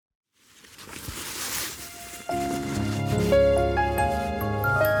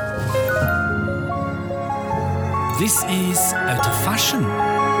This is Out of Fashion,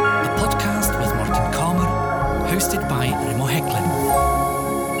 a podcast with Martin Kamer, hosted by Remo Hecklin.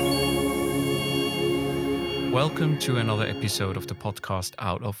 Welcome to another episode of the podcast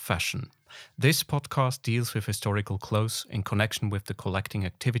Out of Fashion. This podcast deals with historical clothes in connection with the collecting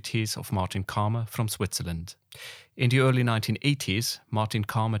activities of Martin Kamer from Switzerland. In the early 1980s, Martin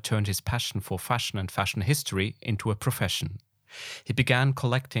Kamer turned his passion for fashion and fashion history into a profession. He began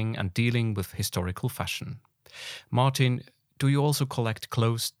collecting and dealing with historical fashion. Martin, do you also collect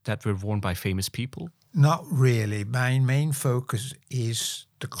clothes that were worn by famous people? Not really. My main focus is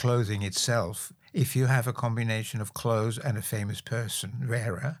the clothing itself. If you have a combination of clothes and a famous person,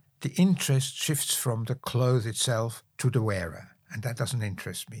 wearer, the interest shifts from the clothes itself to the wearer. And that doesn't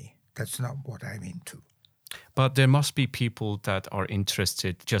interest me. That's not what I'm into. But there must be people that are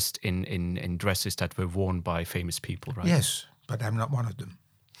interested just in dresses that were worn by famous people, right? Yes, but I'm not one of them.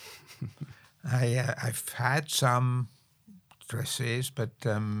 I've had some dresses, but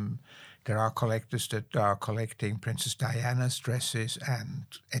there are collectors that are collecting Princess Diana's dresses and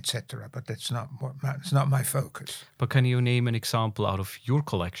etc. But it's not my focus. But can you name an example out of your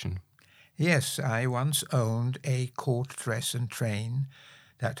collection? Yes, I once owned a court dress and train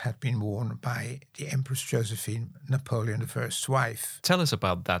that had been worn by the Empress Josephine, Napoleon I's wife. Tell us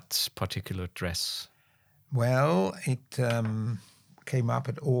about that particular dress. Well, it came up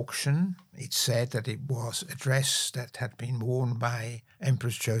at auction. It said that it was a dress that had been worn by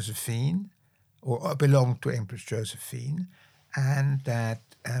Empress Josephine, or belonged to Empress Josephine, and that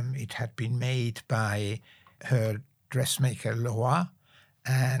it had been made by her dressmaker Leroy,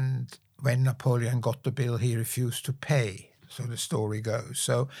 and when Napoleon got the bill, he refused to pay. So the story goes.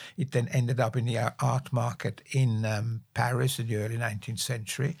 So it then ended up in the art market in Paris in the early 19th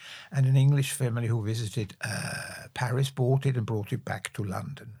century. And an English family who visited Paris bought it and brought it back to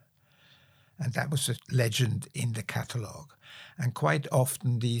London. And that was a legend in the catalogue. And quite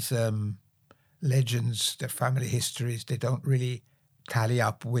often these legends, the family histories, they don't really tally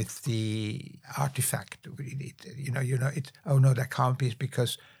up with the artifact. Oh no, that can't be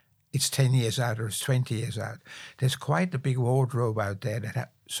because it's 10 years out or it's 20 years out. There's quite a big wardrobe out there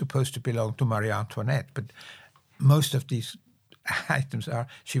that's supposed to belong to Marie Antoinette, but most of these items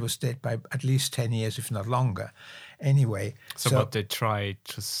she was dead by at least 10 years, if not longer. Anyway. So what they try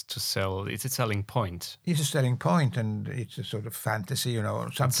to sell, it's a selling point. It's a selling point, and it's a sort of fantasy,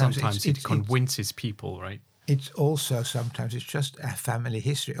 Sometimes it convinces people, right? It's also sometimes it's just a family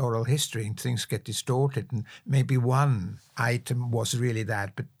history, oral history, and things get distorted, and maybe one item was really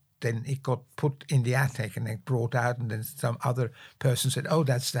that, but then it got put in the attic and then brought out, and then some other person said, "Oh,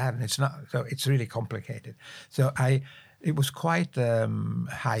 that's that," and it's not. So it's really complicated. So it was quite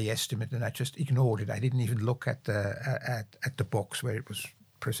high estimate, and I just ignored it. I didn't even look at the box where it was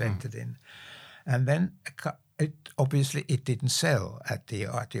presented in, and then it didn't sell at the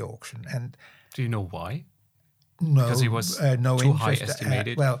auction. And do you know why? No, because it was no too interest. high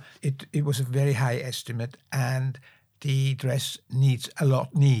estimated. It was a very high estimate, and the dress needs a lot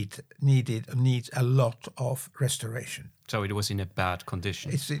of restoration. So it was in a bad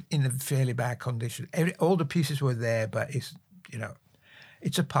condition. It's in a fairly bad condition. All the pieces were there, but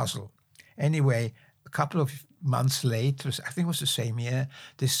it's a puzzle. Anyway, a couple of months later, I think it was the same year,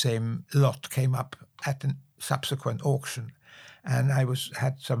 this same lot came up at a subsequent auction. And I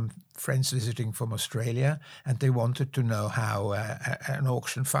had some friends visiting from Australia, and they wanted to know how an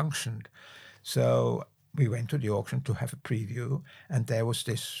auction functioned. So we went to the auction to have a preview, and there was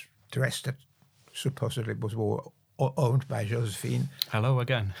this dress that supposedly was owned by Josephine. Hello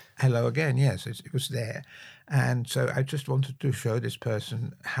again. Hello again, yes, it was there. And so I just wanted to show this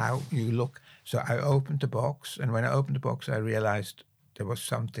person how you look. So I opened the box, and when I opened the box, I realized there was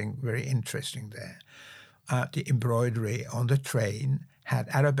something very interesting there. The embroidery on the train had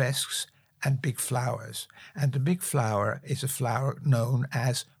arabesques and big flowers. And the big flower is a flower known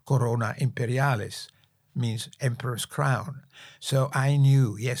as Corona Imperialis, means emperor's crown. So I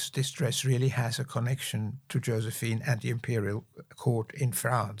knew, yes, this dress really has a connection to Josephine and the imperial court in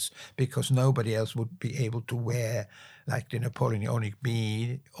France, because nobody else would be able to wear like the Napoleonic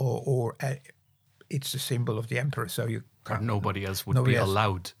bead or it's the symbol of the emperor. So you can't. Nobody else would be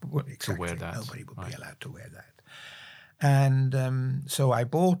allowed to wear that. Nobody would be allowed to wear that. And so I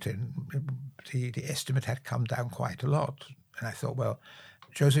bought it. The estimate had come down quite a lot. And I thought, well,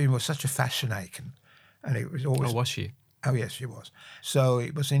 Josephine was such a fashion icon. And it was always. Oh, was she? Oh, yes, she was. So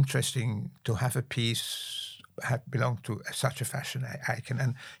it was interesting to have a piece had belonged to such a fashion icon.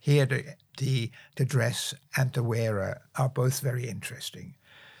 And here the dress and the wearer are both very interesting.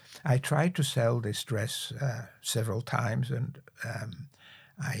 I tried to sell this dress several times, and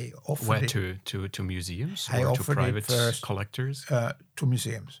I offered Where it to museums I or to offered it private first, collectors? to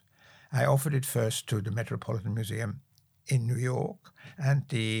museums. I offered it first to the Metropolitan Museum in New York, and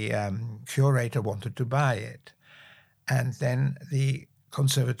the curator wanted to buy it. And then the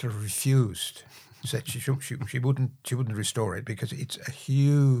conservator refused, said she wouldn't restore it because it's a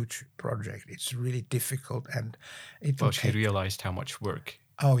huge project. It's really difficult, and it would She take. realized how much work.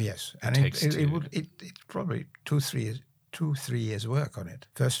 Oh yes, and takes it to- would probably 2-3 years work on it.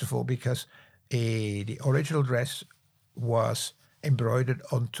 First of all, because the original dress was embroidered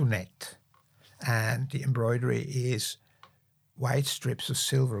onto net, and the embroidery is white strips of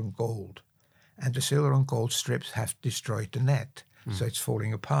silver and gold, and the silver and gold strips have destroyed the net, so it's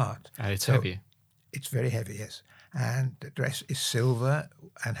falling apart. And it's So heavy. It's very heavy, yes. And the dress is silver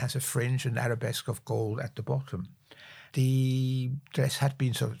and has a fringe and arabesque of gold at the bottom. The dress had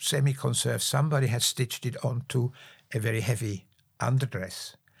been sort of semi-conserved. Somebody had stitched it onto a very heavy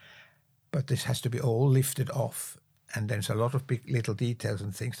underdress. But this has to be all lifted off. And there's a lot of big little details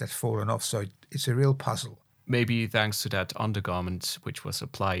and things that's fallen off. So it's a real puzzle. Maybe thanks to that undergarment which was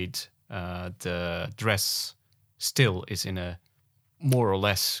applied, the dress still is in a more or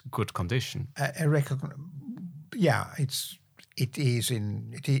less good condition. It is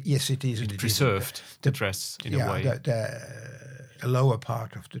in. Yes, it is. It preserved the dress in a way. The lower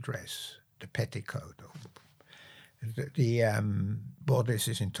part of the dress, the petticoat, the bodice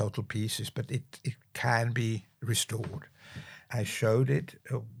is in total pieces, but it can be restored. I showed it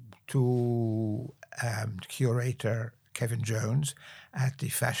to curator Kevin Jones at the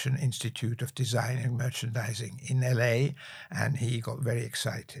Fashion Institute of Design and Merchandising in LA, and he got very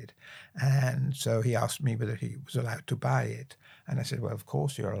excited. And so he asked me whether he was allowed to buy it. And I said, well, of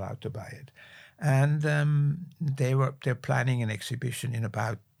course you're allowed to buy it. And they're planning an exhibition in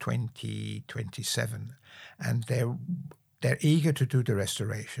about 2027. And they're eager to do the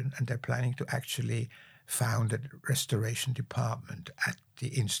restoration, and they're planning to actually found a restoration department at the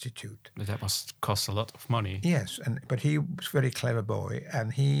institute. That must cost a lot of money. Yes, but he was a very clever boy,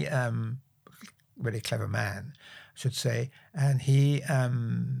 and he very clever man, I should say, and he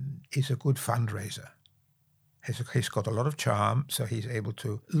is a good fundraiser. He's got a lot of charm, so he's able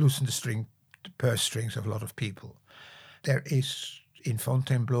to loosen the purse strings of a lot of people. There is in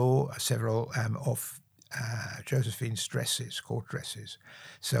Fontainebleau several of Josephine's dresses, court dresses.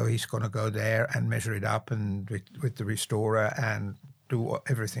 So he's going to go there and measure it up and with the restorer and do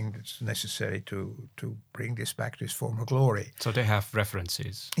everything that's necessary to bring this back to its former glory. So they have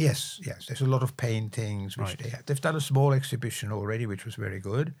references. Yes. There's a lot of paintings which they have. They've done a small exhibition already, which was very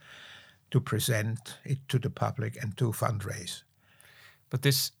good, to present it to the public and to fundraise. But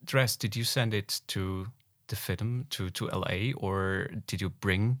this dress, did you send it to the FIDM, to LA, or did you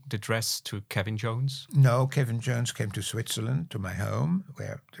bring the dress to Kevin Jones? No, Kevin Jones came to Switzerland, to my home,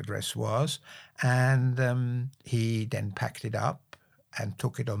 where the dress was, and he then packed it up and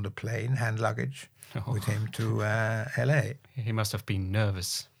took it on the plane, hand luggage, with him to LA. He must have been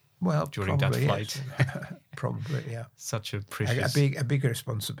nervous. Well, during that flight. Yes. Probably, yeah. Such a precious... A big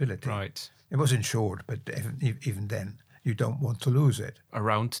responsibility. Right. It was insured, but even then, you don't want to lose it.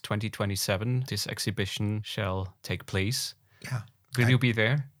 Around 2027, this exhibition shall take place. Yeah. Will you be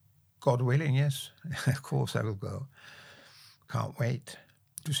there? God willing, yes. Of course I will go. Can't wait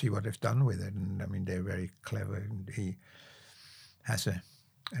to see what they've done with it. And I mean, they're very clever. And he has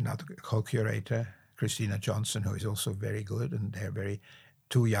another co-curator, Christina Johnson, who is also very good. And they're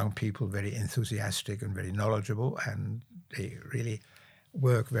two young people, very enthusiastic and very knowledgeable. And they really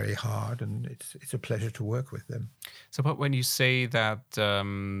work very hard, and it's a pleasure to work with them. So, but when you say that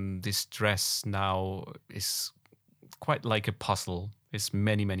this dress now is quite like a puzzle, it's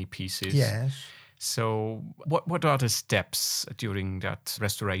many pieces. Yes. So, what are the steps during that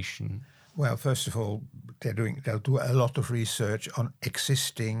restoration? Well, first of all, they'll do a lot of research on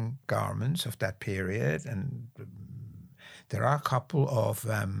existing garments of that period, and there are a couple of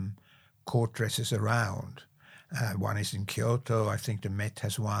court dresses around. One is in Kyoto, I think the Met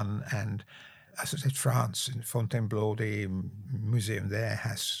has one, and as I said, France, in Fontainebleau, the museum there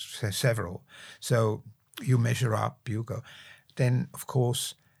has several. So you measure up, you go. Then, of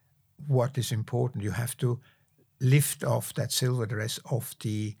course, what is important, you have to lift off that silver dress off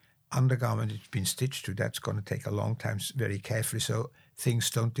the undergarment it's been stitched to. That's going to take a long time, very carefully, so things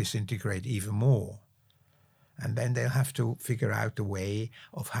don't disintegrate even more. And then they'll have to figure out a way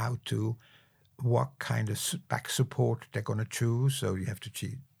of what kind of back support they're going to choose. So you have to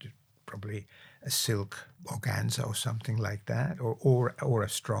choose probably a silk organza or something like that, or a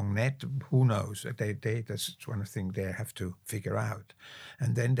strong net. Who knows? That's one thing they have to figure out.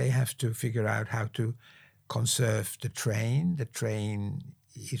 And then they have to figure out how to conserve the train. The train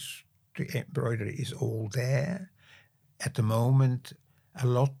the embroidery is all there. At the moment, a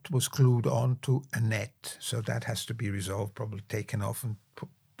lot was glued onto a net, so that has to be resolved, probably taken off and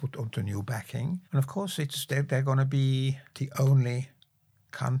put onto new backing. And of course, they're going to be the only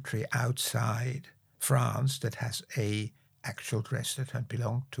country outside France that has a actual dress that had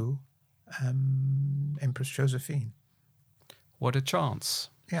belonged to Empress Josephine. What a chance.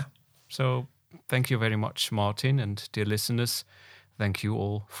 Yeah. So thank you very much, Martin, and dear listeners, thank you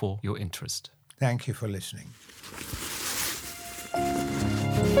all for your interest. Thank you for listening.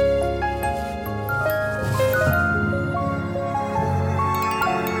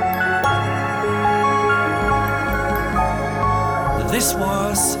 This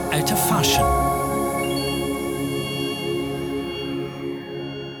was Out of Fashion,